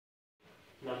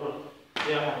नाखून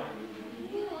ये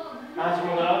आज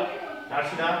मुगला धार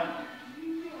सीधा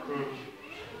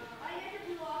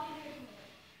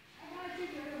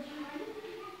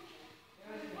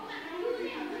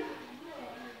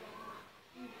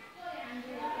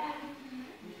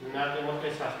नाक मोटे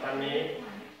सास्ता में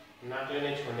नाक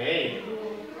लेने छोड़े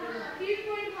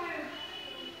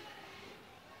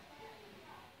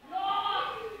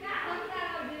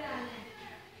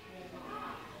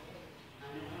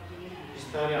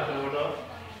Story apa bodoh?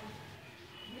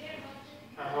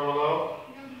 Aku logo,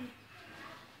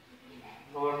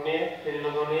 logonya, jadi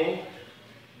logonya,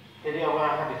 jadi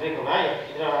apa di drink kemana?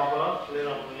 Itu apa lo?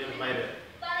 Lihat bayar,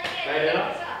 bayar lo?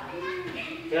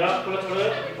 Ya, pulang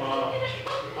pulang. Oh,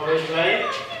 habis bayar,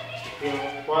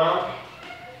 uang,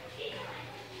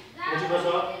 masih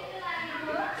besok,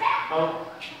 kau,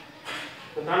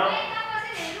 terkano,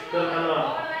 terkano.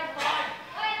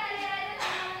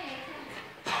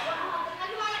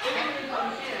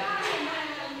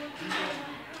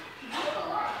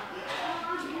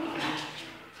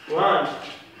 One,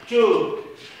 two,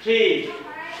 three,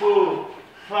 four,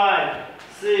 five,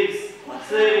 six,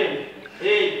 seven,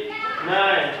 eight,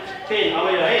 nine, 10.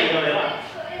 Away, hey,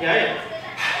 yeah.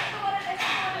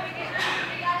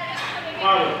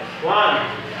 One,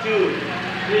 two,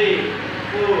 three,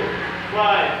 four,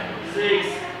 five, six,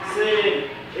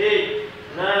 seven, eight,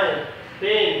 nine,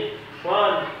 10.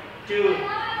 1, 2,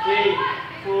 3,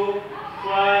 4,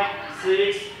 5,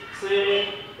 6, 7,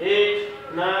 8,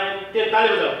 9, 10. ताली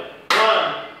बजाओ.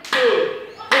 1, 2,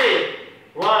 3.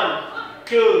 1,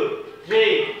 2,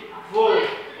 3, 4,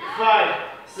 5,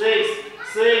 6,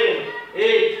 7,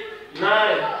 8,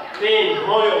 9, 10.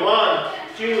 More. 1,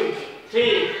 2,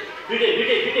 3.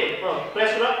 Repeat.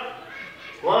 Press it up.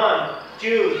 1,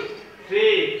 2,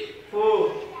 3,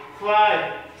 4,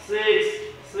 5, 6,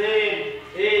 7,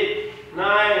 8,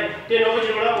 9, 10. Over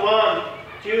to 1,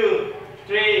 2,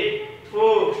 3,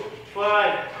 4,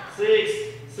 5, 6,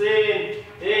 7,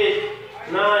 8,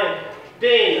 9,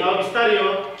 10. Now start yo.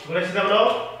 Boleh sudah belum?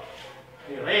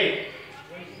 Hey.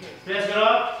 Press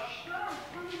gerak.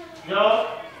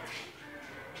 Jauh.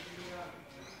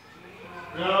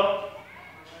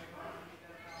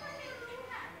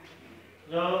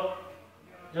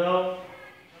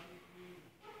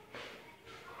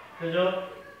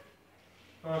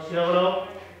 Sida belum?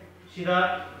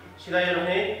 Sida ya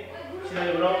nih. Sida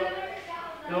ya belum?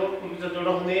 Yo, kita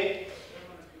jodoh nih.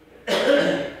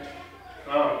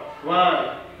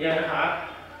 1, yang dekat.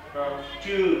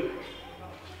 2,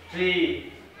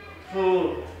 3,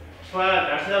 4, 5.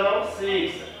 Dah sudah belum?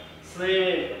 6,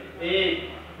 7, 8,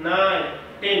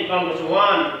 9, 10. Kalau masuk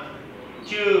 1,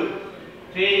 2,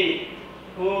 3,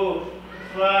 4,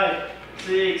 5,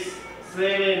 6,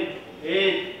 7,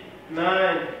 8,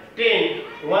 9,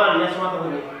 10. 1 yang semua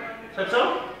tahun ini. Satu.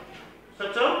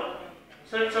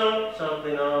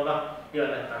 Sampai nambah. Ya,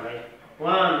 dah tambah.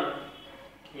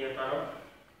 1. Ya, tanah.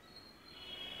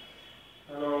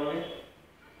 Tanah ni.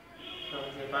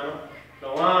 Sampai tanah.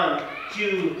 1,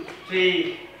 2,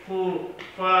 3, 4,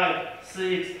 5,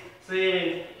 6,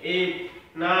 7, 8,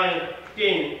 9,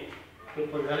 10.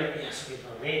 Kupon kali ya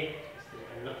segitu ni.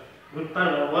 Good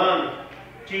pan. 1,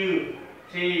 2,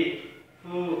 3,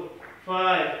 4,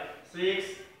 5,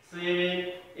 6,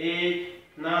 7, 8,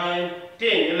 9,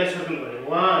 10. Let's circle.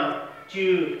 1,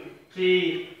 2,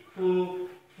 3, 4,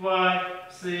 5,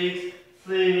 6,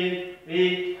 7,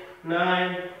 8,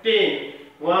 9, 10.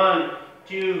 1,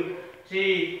 2,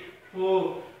 3,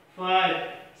 4, 5,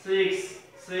 6,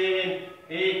 7,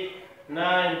 8,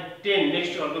 9, 10.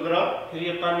 Next और तो करो. फिर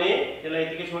ये पानी ये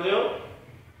light के छोड़ दो.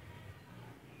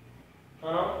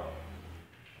 हाँ.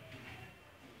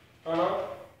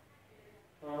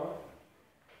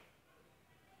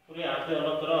 पूरे हाथ में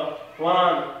अलग करो.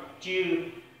 1,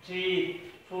 2, 3,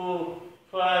 4,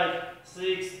 5,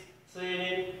 6,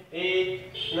 7, 8,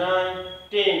 9,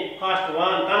 10. Fast.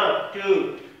 1,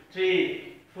 2,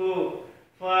 3, 4,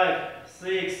 5,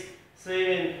 6,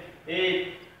 7,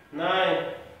 8, 9,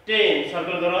 10.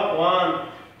 Circle करो. 1,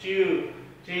 2,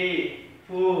 3,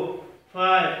 4,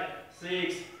 5,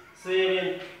 6,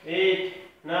 7, 8,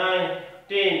 9,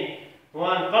 10.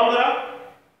 1. काउंट करो.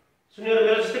 सुनिए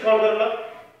मेरे जैसे काउंट कर लो.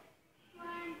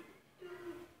 1, 2,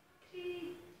 3,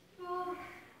 4,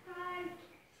 5,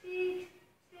 6,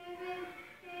 7,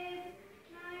 8,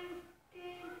 9,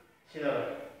 10. सीधा.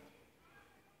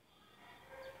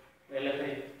 पहले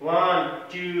 1,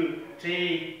 2, 3,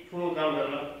 4 काउंट कर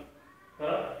लो.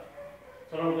 करो.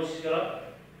 चलो कोशिश करो.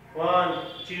 1,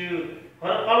 2.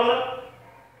 काउंट करो.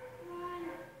 1,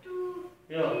 2,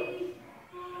 यो. 3,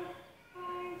 4,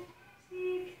 5,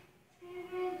 6,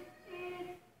 7, 8,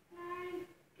 9,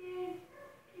 10.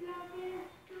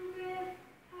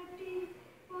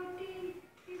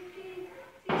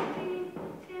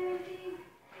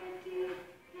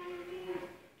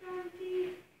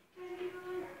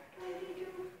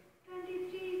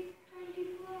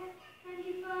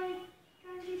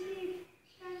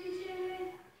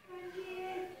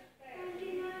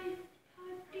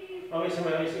 अब यसमा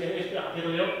यस्तो हातले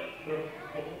लियो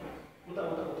उता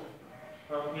उता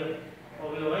उता यो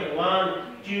अब यो है 1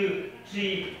 2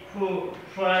 3 4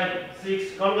 5 6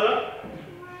 काउन्ट गर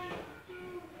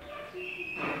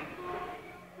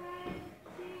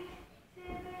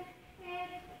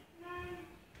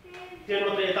 10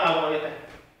 मात्रै यता अब यता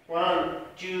 1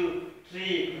 2 3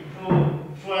 4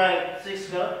 5 6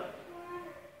 गर 1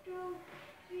 2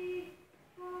 3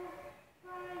 4 5 6 7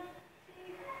 8 9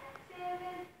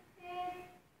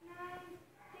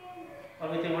 10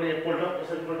 अब यतिबाट एकपल्ट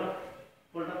यसरी पल्ट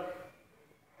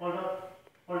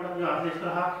यो हातले यस्तो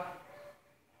राख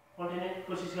कन्टिन्यू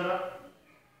कोसिस गर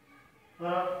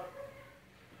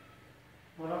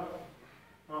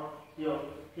यो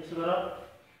यसो गर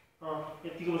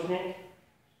यतिको बस्ने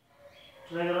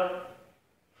ट्राई गर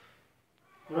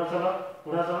घुँडा चल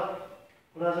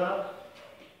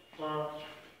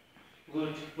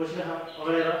गुड बसिरह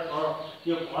अगाडि हेर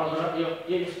यो भर गर यो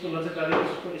यस्तो लचक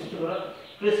यस्तो गर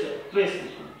प्रेस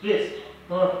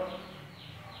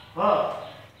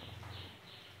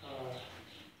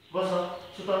बस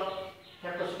सुत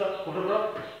ठ्याक्क सुत फोटो गर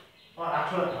हात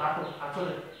छोड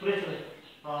पुरै छोड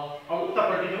अब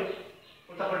उतापट्टि दियो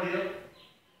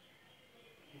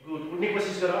गुड उठ्ने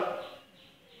कोसिस गर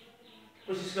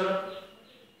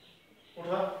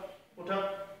उठ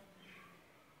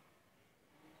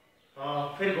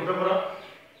फेरि घुँडा गर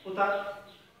उता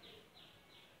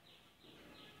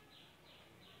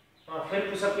फेरि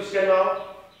पुसअप स्ट्यान्डमा आऊ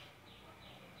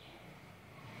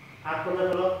हात पन्जा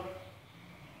खोल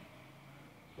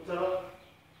उचाल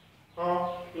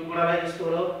यो बुढालाई यस्तो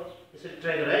हो यसरी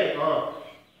ट्राई गर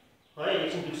है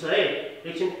एकछिन दुख्छ है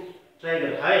एकछिन ट्राई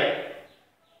गर है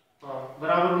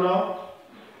बराबर बनाऊ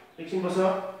एकछिन बस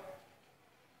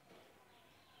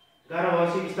गाह्रो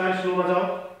भएपछि बिस्तारै स्लोमा जाऊ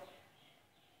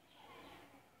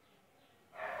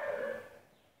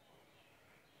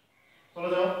तल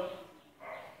जाऊ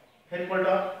फेरि पल्ट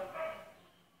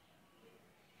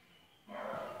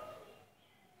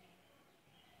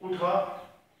उठ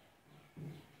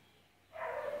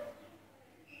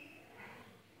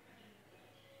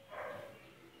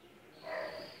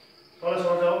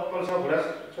तलसम्म जाऊ तलसम्म घुँडा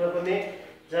छोड पर्ने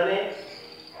जाने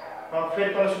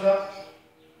फेरि तल सुध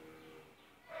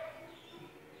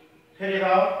फेरि यता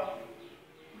आऊ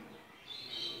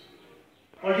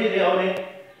पल्टिँदै आउने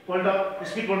पल्ट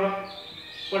स्पिड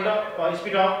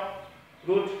स्पिड आऊ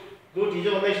गुड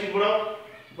हिजोभन्दा स्पिड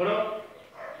बढाऊ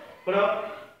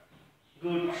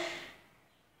गुड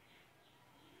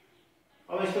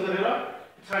अब यस्तो गरेर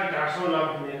पछाडि ढाडसम्म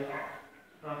लानुपर्ने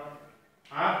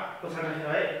हात पछाडि राखेर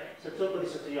है सक्छौ कति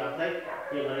सक्छ यो हातलाई यो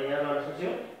गरेर यहाँ लान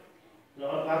सक्छौ ल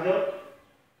अर्को हात ल्याऊ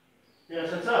यहाँ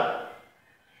सक्छ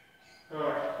ल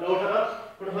उठ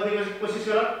खोज्ने कोसिस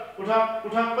गर उठ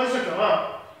कति सक्छ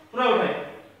पुरा उठाइ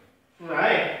पुरा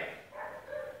है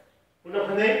उठ्न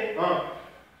खोज्दै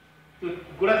त्यो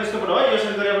गोडा त्यस्तो बनाऊ है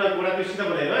यसरी गरेर गोडा त्यो सिधा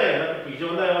बनायो है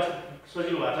हिजोभन्दा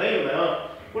सजिलो भएको छ है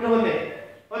उठ्न खोज्ने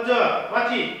अझ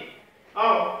माथि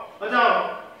आऊ अझ आऊ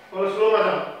तल स्लोमा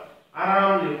जाऊ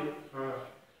आरामले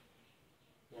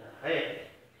है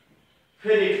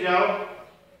फेरि ल्याऊ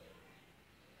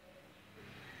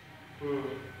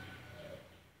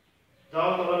जाऊ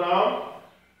तल लाऊ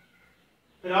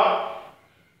फेरि अप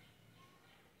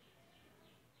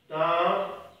डाउन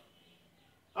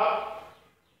अप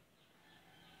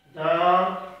डाउन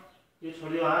यो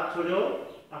छोड्यो हात छोड्यो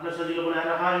आफ्नो सजिलो बनाएर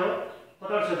आयो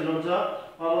कताबाट सजिलो हुन्छ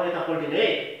अब यता पल्टिने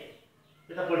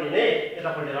यता पल्टेर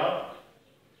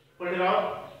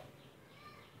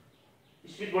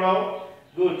स्पिड बढाऊ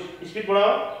गुड स्पिड बढाऊ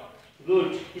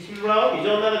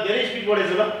हिजोभन्दा धेरै स्पिड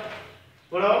बढेछ ल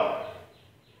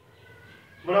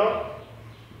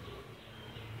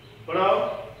बढाऊ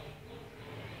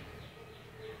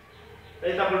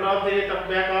यता पल्टाऊ फेरि यता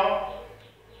ब्याक आऊ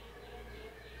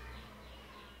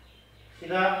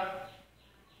सीधा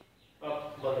अब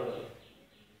बन्द